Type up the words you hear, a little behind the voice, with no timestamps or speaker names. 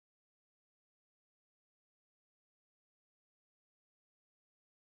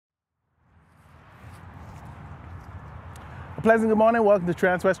Pleasant good morning. Welcome to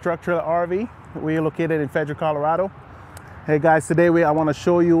Transwest Truck Trailer RV. We are located in Frederick, Colorado. Hey guys, today I want to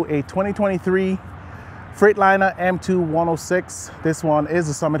show you a 2023 Freightliner M2106. This one is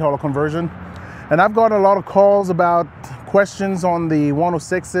a Summit Hauler conversion. And I've got a lot of calls about questions on the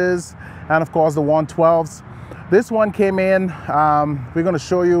 106s and of course the 112s. This one came in. We're going to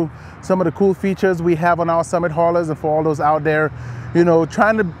show you some of the cool features we have on our Summit haulers, and for all those out there, you know,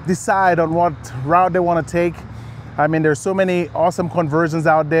 trying to decide on what route they want to take. I mean, there's so many awesome conversions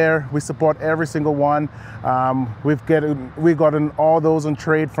out there. We support every single one. We've gotten all those on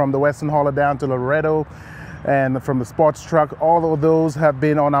trade, from the Western hauler down to Laredo, and from the sports truck. All of those have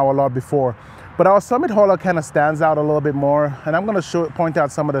been on our lot before. But our Summit hauler kind of stands out a little bit more, and I'm going to point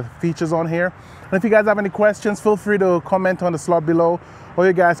out some of the features on here. And if you guys have any questions, feel free to comment on the slot below, or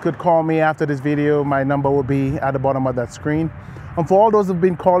you guys could call me after this video. My number will be at the bottom of that screen. And for all those who've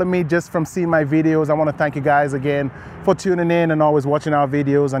been calling me just from seeing my videos, I want to thank you guys again for tuning in and always watching our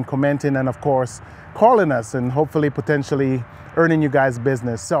videos and commenting, and of course calling us and hopefully potentially earning you guys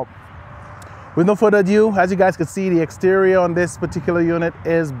business. So with no further ado, as you guys can see, the exterior on this particular unit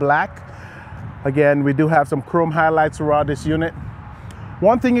is black. Again, we do have some chrome highlights throughout this unit.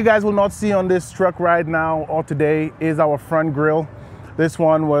 One thing you guys will not see on this truck right now or today is our front grille. This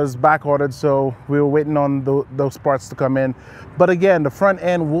one was back ordered, so we were waiting on those parts to come in. But again, the front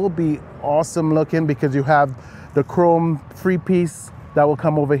end will be awesome looking, because you have the chrome free piece that will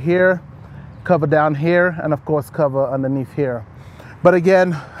come over here, cover down here, and of course cover underneath here. But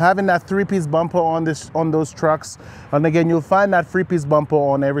again, having that three-piece bumper on those trucks, and again, you'll find that three-piece bumper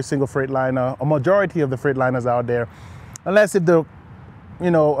on every single Freightliner, a majority of the Freightliners out there, unless if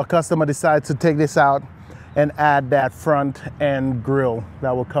a customer decides to take this out and add that front end grille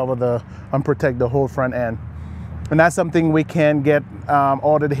that will cover and protect the whole front end. And that's something we can get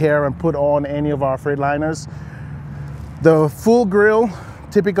ordered here and put on any of our Freightliners. The full grille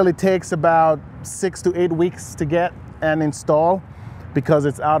typically takes about 6 to 8 weeks to get and install, because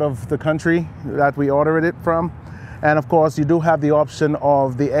it's out of the country that we ordered it from. And of course, you do have the option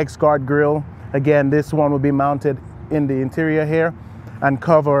of the X-Guard grille. Again, this one will be mounted in the interior here and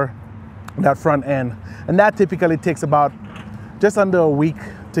cover that front end. And that typically takes about just under a week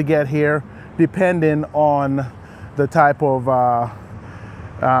to get here, depending on the type of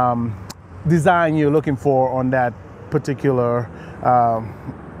design you're looking for on that particular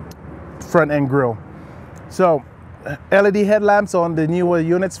front end grille. So LED headlamps on the newer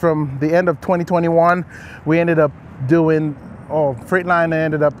units from the end of 2021. We ended up Freightliner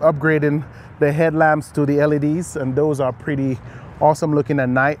ended up upgrading the headlamps to the LEDs, and those are pretty awesome looking at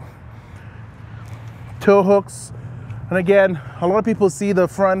night. Tow hooks, and again, a lot of people see the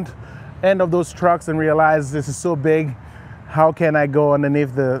front end of those trucks and realize this is so big, how can I go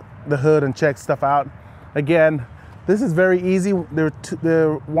underneath the hood and check stuff out? Again, this is very easy.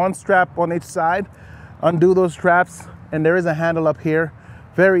 There's one strap on each side. Undo those straps, and there is a handle up here.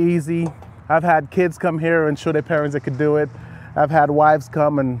 Very easy. I've had kids come here and show their parents they could do it. I've had wives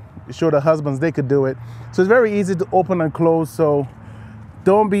come and show their husbands they could do it. So it's very easy to open and close, so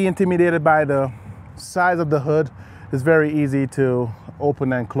don't be intimidated by the size of the hood. Is very easy to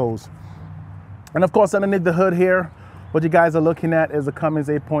open and close. And of course, underneath the hood here, what you guys are looking at is a Cummins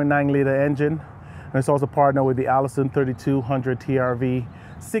 8.9 liter engine, and it's also partnered with the Allison 3200 TRV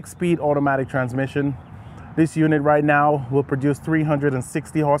 6-speed automatic transmission. This unit right now will produce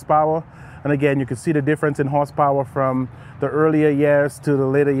 360 horsepower, and again, you can see the difference in horsepower from the earlier years to the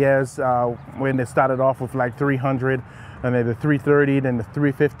later years, when they started off with like 300, and then the 330, then the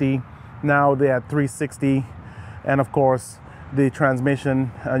 350. Now they're at 360, and of course the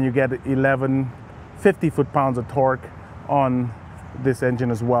transmission, and you get 1150 foot-pounds of torque on this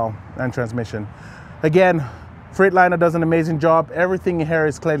engine as well, and transmission. Again, Freightliner does an amazing job. Everything here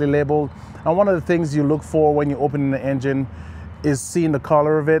is clearly labeled, and one of the things you look for when you open the engine is seeing the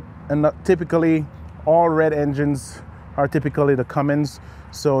color of it. And typically all red engines are typically the Cummins,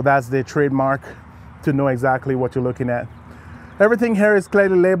 so that's their trademark, to know exactly what you're looking at. Everything here is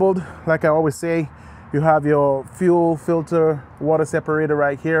clearly labeled. Like I always say, you have your fuel filter, water separator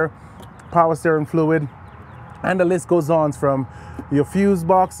right here, power steering fluid, and the list goes on from your fuse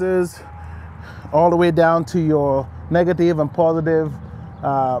boxes all the way down to your negative and positive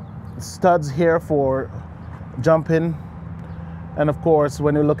studs here for jumping. And of course,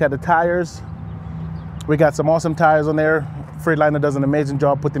 when you look at the tires, we got some awesome tires on there. Freightliner does an amazing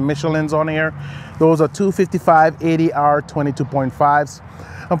job putting Michelins on here. Those are 255/80R 22.5s.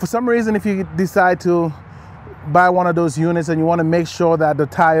 And for some reason, if you decide to buy one of those units and you want to make sure that the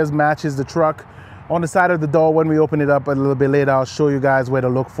tires matches the truck, on the side of the door, when we open it up a little bit later, I'll show you guys where to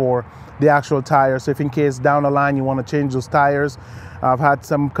look for the actual tire. So if in case down the line you want to change those tires, I've had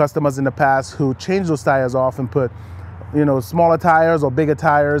some customers in the past who change those tires off and put, you know, smaller tires or bigger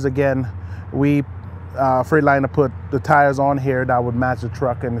tires. Again, we Freightliner put the tires on here that would match the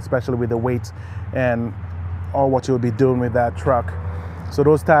truck, and especially with the weight and all what you'll be doing with that truck. So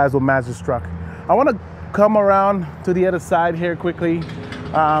those tires will match this truck. I want to come around to the other side here quickly.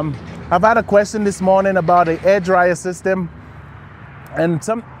 I've had a question this morning about the air dryer system, and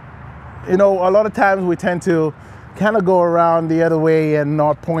you know, a lot of times we tend to kind of go around the other way and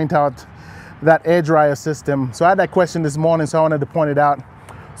not point out that air dryer system. So I had that question this morning, so I wanted to point it out.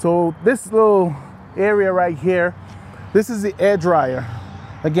 So this little area right here, this is the air dryer.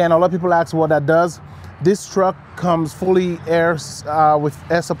 Again, a lot of people ask what that does. This truck comes fully air with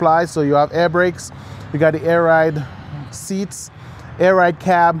air supply, so you have air brakes, you got the air ride seats, air ride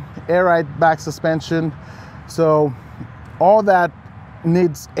cab, air ride back suspension. So all that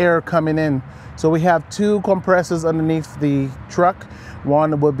needs air coming in. So we have two compressors underneath the truck.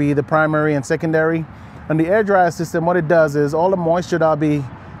 One will be the primary and secondary. And the air dryer system, what it does is all the moisture that'll be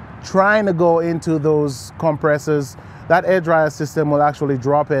trying to go into those compressors, that air dryer system will actually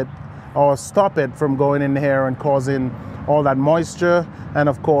drop it or stop it from going in here and causing all that moisture. And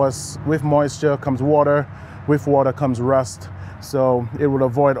of course, with moisture comes water, with water comes rust. So it will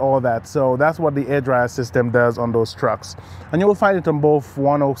avoid all that. So that's what the air dryer system does on those trucks. And you will find it on both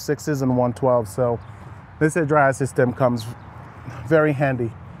 106s and 112s. So this air dryer system comes very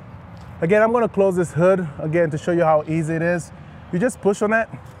handy. Again, I'm going to close this hood again to show you how easy it is. You just push on it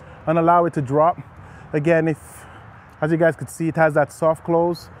and allow it to drop. Again, as you guys could see, it has that soft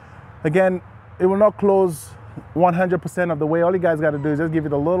close. Again, it will not close 100% of the way. All you guys got to do is just give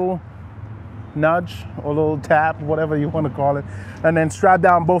it a little nudge or a little tap, whatever you want to call it, and then strap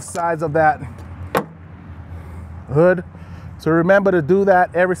down both sides of that hood. So remember to do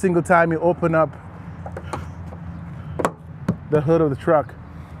that every single time you open up the hood of the truck.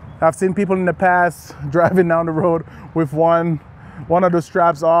 I've seen people in the past driving down the road with one of the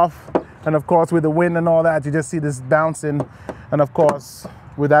straps off, and of course with the wind and all that, you just see this bouncing, and of course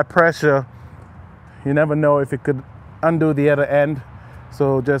with that pressure you never know if it could undo the other end.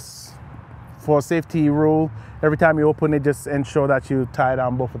 So just for safety rule, every time you open it, just ensure that you tie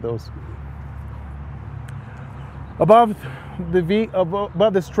down both of those. Above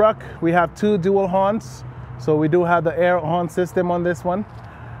this truck, we have two dual horns. So we do have the air horn system on this one.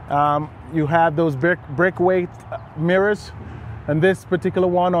 You have those breakaway mirrors, and this particular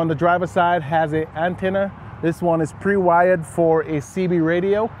one on the driver's side has an antenna. This one is pre-wired for a CB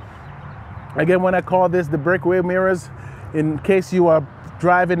radio. Again, when I call this the breakaway mirrors, in case you are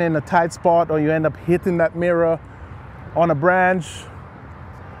driving in a tight spot or you end up hitting that mirror on a branch,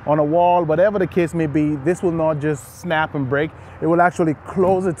 on a wall, whatever the case may be, this will not just snap and break. It will actually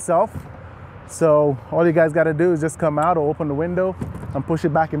close itself. So all you guys got to do is just come out or open the window and push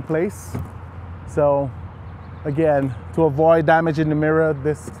it back in place. So again, to avoid damaging the mirror,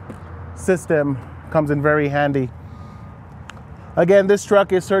 this system comes in very handy. Again, this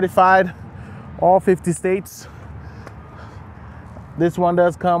truck is certified all 50 states. This one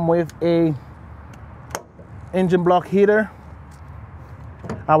does come with a engine block heater.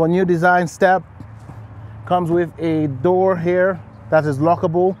 Our new design step comes with a door here that is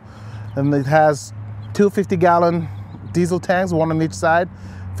lockable, and it has two 50-gallon diesel tanks, one on each side,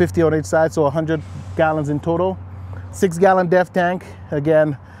 50 on each side, so 100 gallons in total. 6-gallon def tank.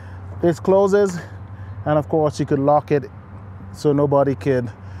 Again, this closes, and of course you could lock it so nobody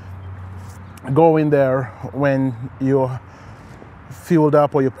could go in there when you're fueled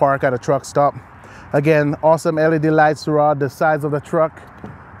up or you park at a truck stop. Again, awesome LED lights throughout the sides of the truck.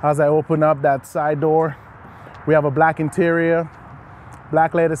 As I open up that side door, we have a black interior,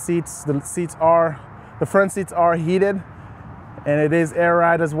 black leather seats. The front seats are heated, and it is air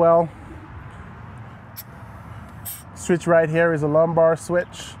ride as well. Switch right here is a lumbar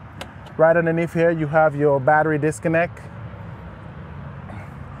switch. Right underneath here, you have your battery disconnect.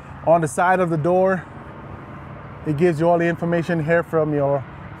 On the side of the door, it gives you all the information here from your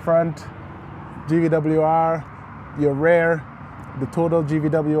front GVWR, your rear, the total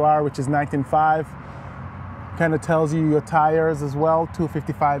GVWR, which is 19.5. Kind of tells you your tires as well,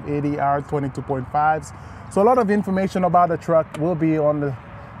 255/80R 22.5s. So a lot of information about the truck will be on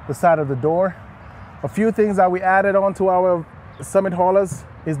the side of the door. A few things that we added onto our Summit haulers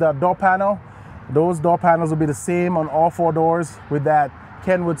is the door panel. Those door panels will be the same on all four doors with that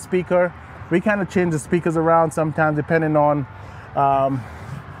Kenwood speaker. We kind of change the speakers around sometimes depending on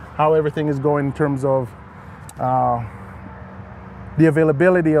how everything is going in terms of the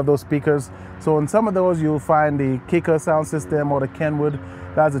availability of those speakers. So in some of those, you'll find the Kicker sound system or the Kenwood.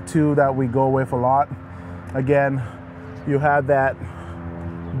 That's the two that we go with a lot. Again, you have that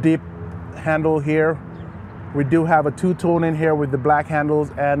deep handle here. We do have a two-tone in here with the black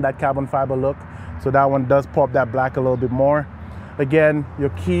handles and that carbon fiber look. So that one does pop that black a little bit more. Again, your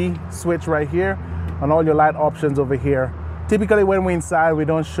key switch right here and all your light options over here. Typically when we're inside, we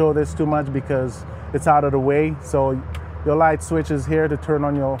don't show this too much because it's out of the way. So your light switch is here to turn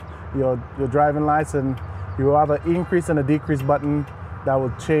on your driving lights, and you have an increase and a decrease button that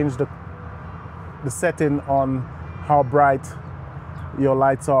will change the setting on how bright your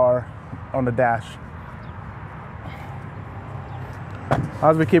lights are on the dash.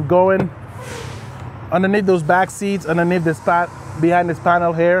 As we keep going, underneath those back seats, underneath this behind this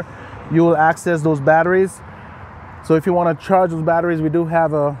panel here, you will access those batteries. So if you want to charge those batteries, we do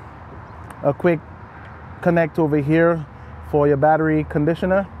have a quick connect over here for your battery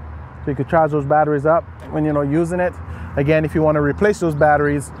conditioner. So you can charge those batteries up when you're not using it. Again, if you want to replace those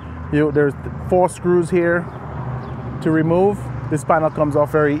batteries, there's 4 screws here to remove. This panel comes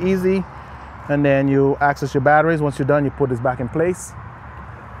off very easy, and then you access your batteries. Once you're done, you put this back in place.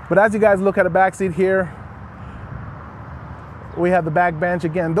 But as you guys look at the back seat here, we have the back bench.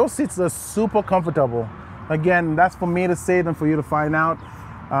 Again, those seats are super comfortable. Again, that's for me to say than for you to find out.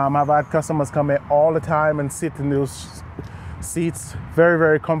 I've had customers come in all the time and sit in those seats. Very,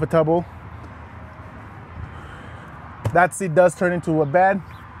 very comfortable. That seat does turn into a bed.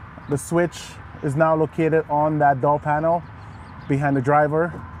 The switch is now located on that door panel behind the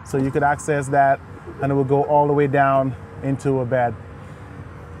driver. So you could access that and it will go all the way down into a bed.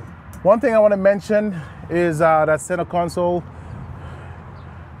 One thing I want to mention is that center console.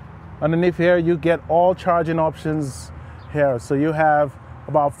 Underneath here, you get all charging options here. So you have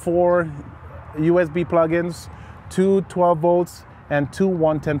about 4 USB plugins, 2 12 volts, and 2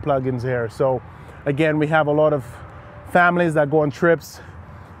 110 plugins here. So again, we have a lot of families that go on trips.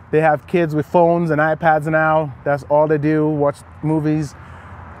 They have kids with phones and iPads now. That's all they do, watch movies,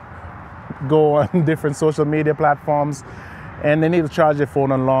 go on different social media platforms, and they need to charge their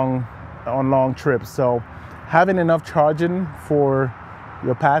phone on long trips. So having enough charging for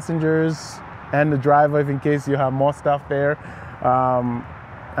your passengers and the driver, if in case you have more stuff there,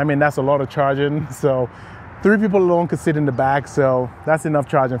 I mean, that's a lot of charging. So 3 people alone could sit in the back, so that's enough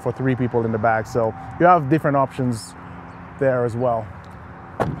charging for 3 people in the back. So you have different options there as well.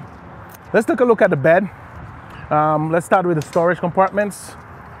 Let's take a look at the bed. Let's start with the storage compartments.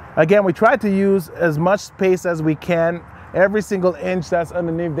 Again, we try to use as much space as we can. Every single inch that's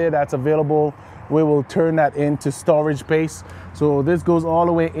underneath there that's available, we will turn that into storage space. So this goes all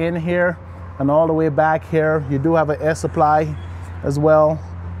the way in here and all the way back here. You do have an air supply as well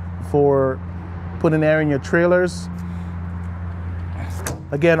for putting air in your trailers.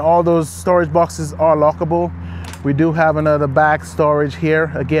 Again, all those storage boxes are lockable. We do have another back storage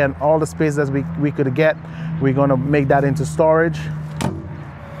here. Again, all the space that we could get, we're gonna make that into storage.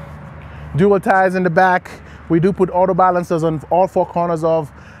 Dual tires in the back. We do put auto balancers on all 4 corners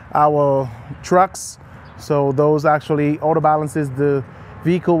of our trucks. So those actually auto balances the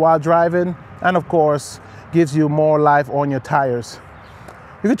vehicle while driving, and of course, gives you more life on your tires.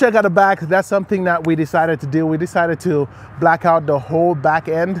 You can check out the back. That's something that we decided to do. We decided to black out the whole back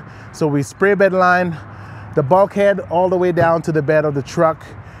end. So we spray bed line the bulkhead all the way down to the bed of the truck,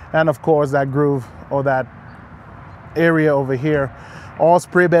 and of course that groove or that area over here, all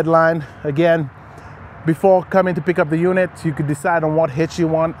spray bed line. Again, before coming to pick up the unit, you could decide on what hitch you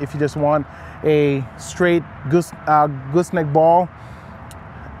want. If you just want a straight gooseneck ball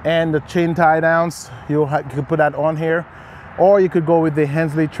and the chain tie downs, you can put that on here. Or you could go with the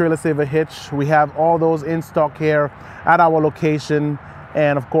Hensley Trailer Saver hitch. We have all those in stock here at our location.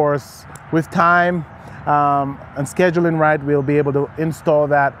 And of course, with time and scheduling right, we'll be able to install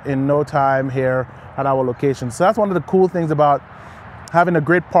that in no time here at our location. So that's one of the cool things about having a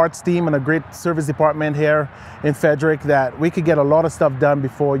great parts team and a great service department here in Frederick, that we could get a lot of stuff done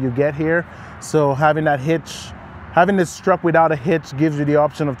before you get here. So having that hitch, having this truck without a hitch gives you the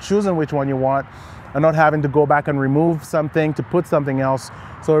option of choosing which one you want and not having to go back and remove something to put something else.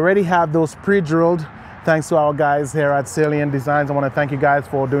 So we already have those pre-drilled, thanks to our guys here at Salient Designs. I want to thank you guys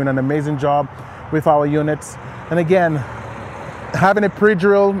for doing an amazing job with our units. And again, having it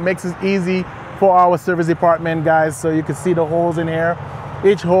pre-drilled makes it easy for our service department guys, so you can see the holes in here.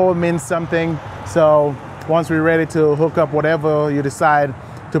 Each hole means something. So once we're ready to hook up whatever you decide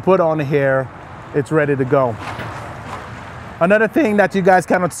to put on here, it's ready to go. Another thing that you guys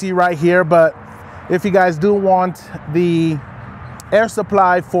cannot see right here, but if you guys do want the air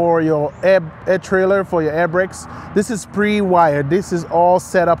supply for your air trailer, for your air brakes. This is pre-wired. This is all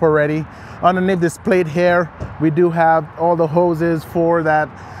set up already. Underneath this plate here, we do have all the hoses for that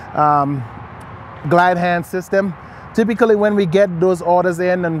glide hand system. Typically when we get those orders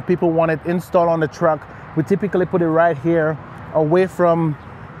in and people want it installed on the truck, we typically put it right here away from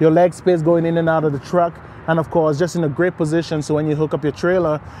your leg space going in and out of the truck, and of course just in a great position so when you hook up your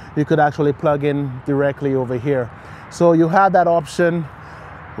trailer you could actually plug in directly over here. So you have that option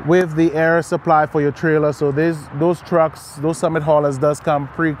with the air supply for your trailer. So those trucks, those Summit haulers does come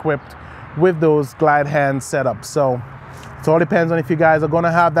pre-equipped with those glide hand setups. So it all depends on if you guys are going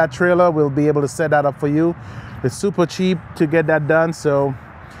to have that trailer. We'll be able to set that up for you. It's super cheap to get that done, so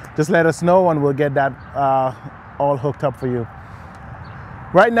just let us know and we'll get that all hooked up for you.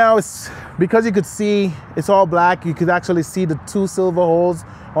 Right now, it's because you could see it's all black. You could actually see the 2 silver holes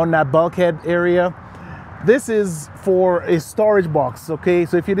on that bulkhead area. This is for a storage box, okay?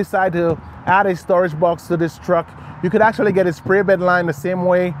 So if you decide to add a storage box to this truck, you could actually get a spray bed line the same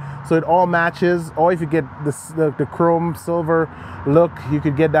way so it all matches, or if you get the chrome silver look, you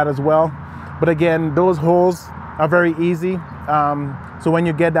could get that as well. But again, those holes are very easy. So when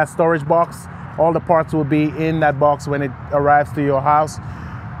you get that storage box, all the parts will be in that box when it arrives to your house.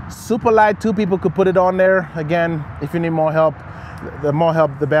 Super light, 2 people could put it on there. Again, if you need more help, the more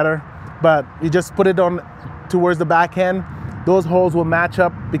help, the better. But you just put it on towards the back end. Those holes will match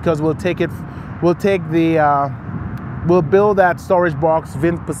up because we'll build that storage box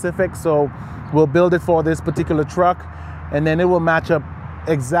VIN Pacific. So we'll build it for this particular truck, and then it will match up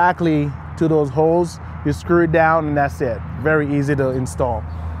exactly to those holes. You screw it down and that's it. Very easy to install.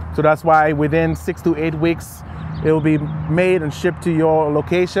 So that's why within 6 to 8 weeks, it will be made and shipped to your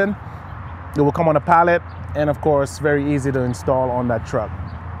location. It will come on a pallet, and of course, very easy to install on that truck.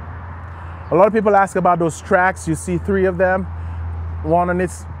 A lot of people ask about those tracks. You see 3 of them. One on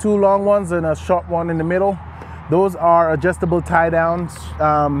its 2 long ones and a short one in the middle. Those are adjustable tie-down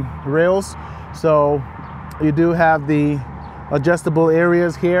rails. So you do have the adjustable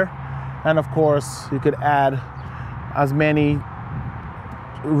areas here. And of course, you could add as many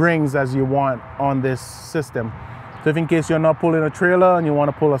rings as you want on this system. So if in case you're not pulling a trailer and you want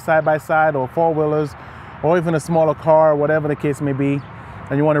to pull a side-by-side or 4-wheelers or even a smaller car, whatever the case may be,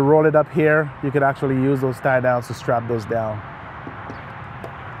 and you want to roll it up here, you could actually use those tie downs to strap those down.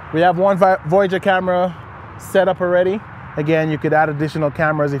 We have one Voyager camera set up already. Again, you could add additional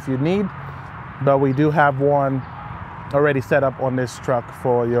cameras if you need, but we do have one already set up on this truck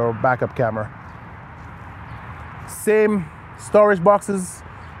for your backup camera. Same storage boxes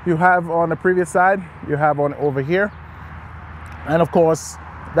you have on the previous side, you have on over here. And of course,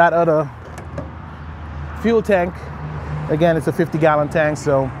 that other fuel tank, again, it's a 50-gallon tank,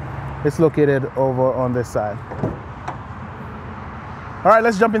 so it's located over on this side. All right,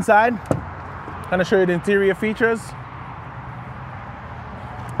 let's jump inside. I'm gonna show you the interior features.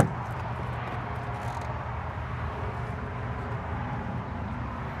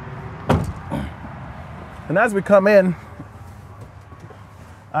 And as we come in,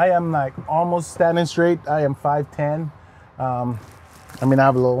 I am like almost standing straight. I am 5'10". I mean, I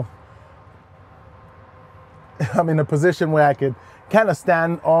have a little, I'm in a position where I could kind of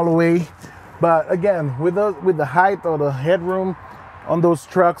stand all the way. But again, with the height or the headroom on those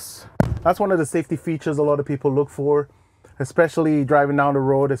trucks, that's one of the safety features a lot of people look for, especially driving down the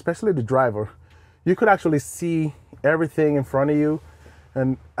road, especially the driver. You could actually see everything in front of you.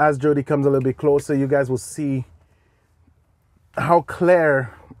 And as Jody comes a little bit closer, you guys will see how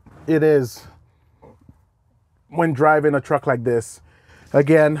clear it is when driving a truck like this.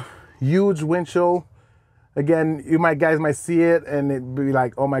 Again, huge windshield. Again, guys might see it and it'd be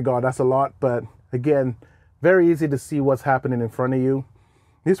like, oh my God, that's a lot. But again, very easy to see what's happening in front of you.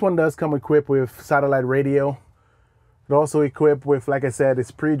 This one does come equipped with satellite radio. It also equipped with, like I said,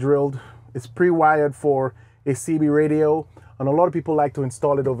 it's pre-drilled. It's pre-wired for a CB radio. And a lot of people like to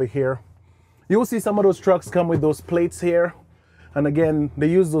install it over here. You will see some of those trucks come with those plates here. And again, they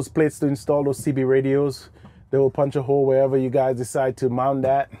use those plates to install those CB radios. They will punch a hole wherever you guys decide to mount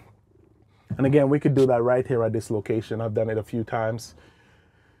that. And again, we could do that right here at this location. I've done it a few times.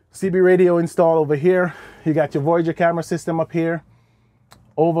 CB radio installed over here. You got your Voyager camera system up here.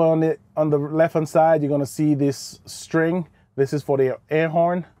 Over on the left-hand side, you're gonna see this string. This is for the air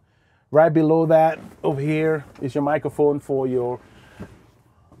horn. Right below that, over here, is your microphone for your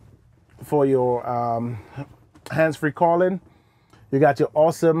hands-free calling. You got your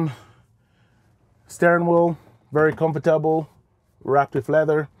awesome steering wheel, very comfortable, wrapped with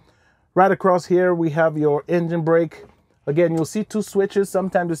leather. Right across here, we have your engine brake. Again, you'll see 2 switches.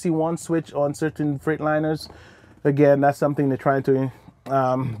 Sometimes you see 1 switch on certain Freightliners. Again, that's something they're trying to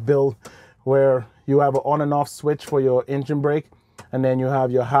build, where you have an on and off switch for your engine brake, and then you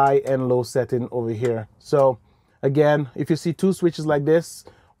have your high and low setting over here. So again, if you see two switches like this,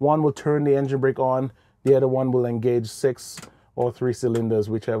 one will turn the engine brake on, the other one will engage 6 or 3 cylinders,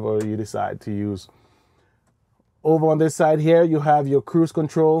 whichever you decide to use. Over on this side here, you have your cruise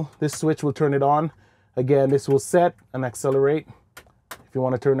control. This switch will turn it on. Again, this will set and accelerate. If you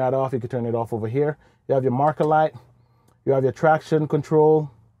want to turn that off, you can turn it off over here. You have your marker light. You have your traction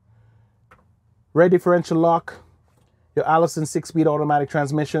control, rear differential lock, your Allison 6-speed automatic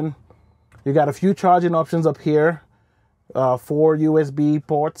transmission. You got a few charging options up here, 4 USB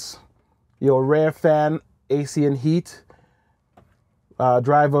ports, your rear fan, AC and heat,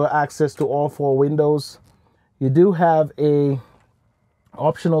 driver access to all 4 windows. You do have a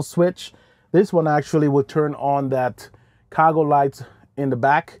optional switch. This one actually will turn on that cargo light in the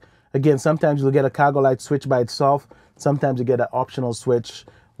back. Again, sometimes you'll get a cargo light switch by itself. Sometimes you get an optional switch,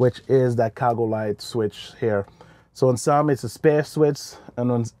 which is that cargo light switch here. So on some, it's a spare switch,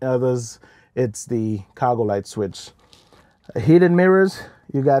 and on others, it's the cargo light switch. Heated mirrors,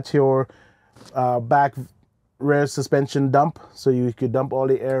 you got your back rear suspension dump, so you could dump all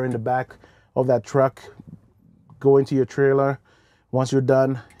the air in the back of that truck, go into your trailer. Once you're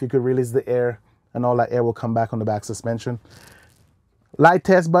done, you could release the air, and all that air will come back on the back suspension. Light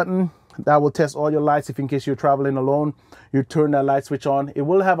test button, that will test all your lights. If in case you're traveling alone, you turn that light switch on. It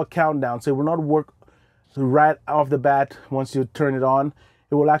will have a countdown, so it will not work right off the bat once you turn it on.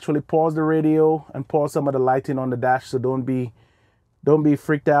 It will actually pause the radio and pause some of the lighting on the dash, so don't be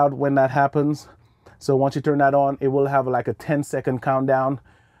freaked out when that happens. So once you turn that on, it will have like a 10-second countdown.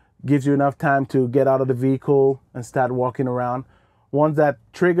 Gives you enough time to get out of the vehicle and start walking around. Once that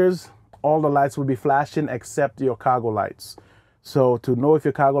triggers, all the lights will be flashing except your cargo lights. So to know if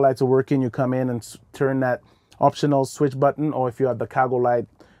your cargo lights are working, you come in and turn that optional switch button, or if you have the cargo light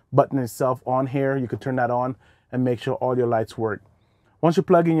button itself on here, you can turn that on and make sure all your lights work. Once you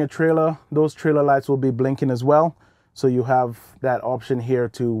plug in your trailer, those trailer lights will be blinking as well. So you have that option here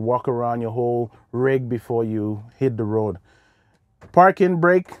to walk around your whole rig before you hit the road. Parking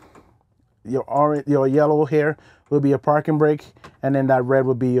brake, your yellow here will be your parking brake, and then that red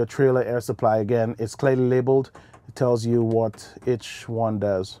will be your trailer air supply. Again, it's clearly labeled. It tells you what each one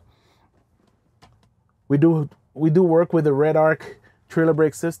does. We do work with the Red Arc trailer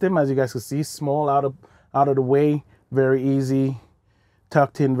brake system, as you guys can see, small, out of the way, very easy,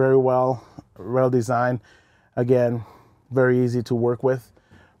 tucked in very well designed. Again, very easy to work with.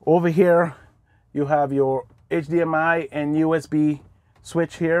 Over here, you have your HDMI and USB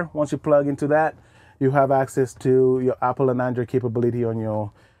switch here. Once you plug into that, you have access to your Apple and Android capability on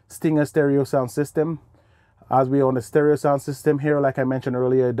your Stinger stereo sound system. As we own the stereo sound system here, like I mentioned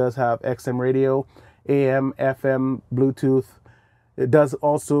earlier, it does have XM radio, AM, FM, Bluetooth. It does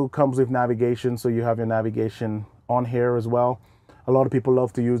also comes with navigation, so you have your navigation on here as well. A lot of people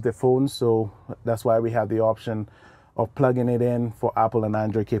love to use their phones, so that's why we have the option of plugging it in for Apple and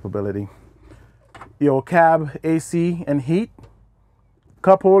Android capability. Your cab AC and heat,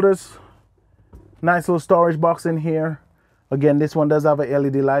 cup holders, nice little storage box in here. Again, this one does have a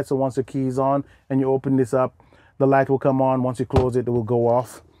LED light, so once the key is on and you open this up, the light will come on. Once you close it, it will go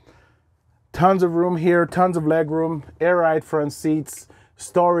off. Tons of room here, tons of leg room, air-ride front seats,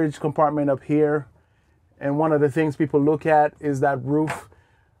 storage compartment up here. And one of the things people look at is that roof.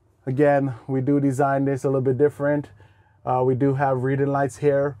 Again, we do design this a little bit different. We do have reading lights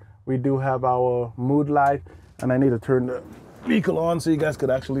here. We do have our mood light, and I need to turn the vehicle on so you guys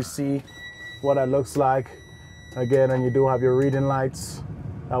could actually see what that looks like. Again, and you do have your reading lights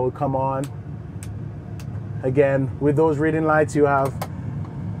that will come on. Again, with those reading lights, you have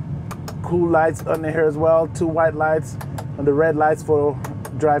cool lights under here as well, 2 white lights, and the red lights for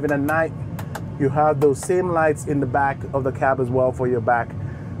driving at night. You have those same lights in the back of the cab as well for your back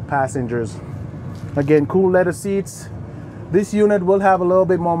passengers. Again, cool leather seats. This unit will have a little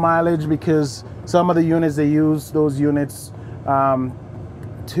bit more mileage because some of the units, they use those units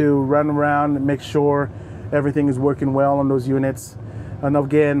to run around and make sure everything is working well on those units. And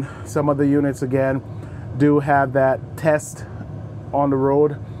again, some of the units again do have that test on the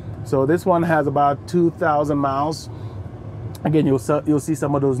road. So this one has about 2,000 miles. Again, you'll see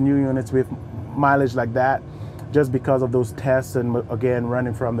some of those new units with mileage like that just because of those tests, and again,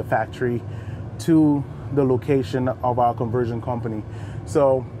 running from the factory to the location of our conversion company.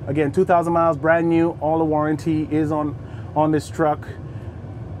 So again, 2,000 miles, brand new. All the warranty is on this truck.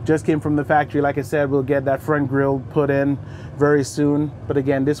 Just came from the factory. Like I said, we'll get that front grille put in very soon. But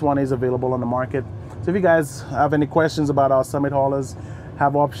again, this one is available on the market. So if you guys have any questions about our Summit haulers,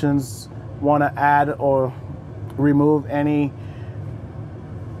 have options, want to add or remove any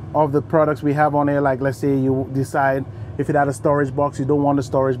of the products we have on there. Like let's say you decide if it had a storage box, you don't want the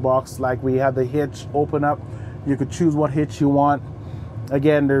storage box, like we have the hitch open up, you could choose what hitch you want.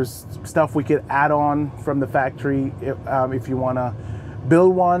 Again, there's stuff we could add on from the factory if you want to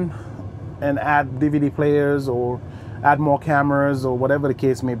build one and add DVD players or add more cameras or whatever the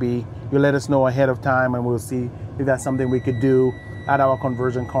case may be. You let us know ahead of time and we'll see if that's something we could do at our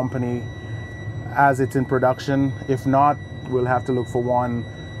conversion company as it's in production. If not, we'll have to look for one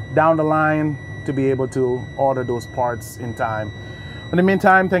down the line to be able to order those parts in time. In the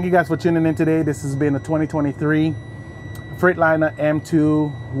meantime, thank you guys for tuning in today. This has been a 2023 Freightliner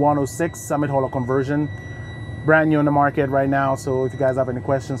M2106 Summit Hauler conversion. Brand new in the market right now, so if you guys have any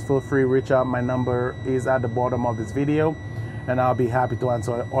questions, feel free to reach out. My number is at the bottom of this video and I'll be happy to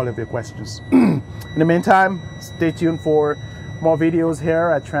answer all of your questions. In the meantime, stay tuned for more videos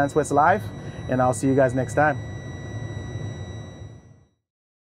here at Transwest Live and I'll see you guys next time.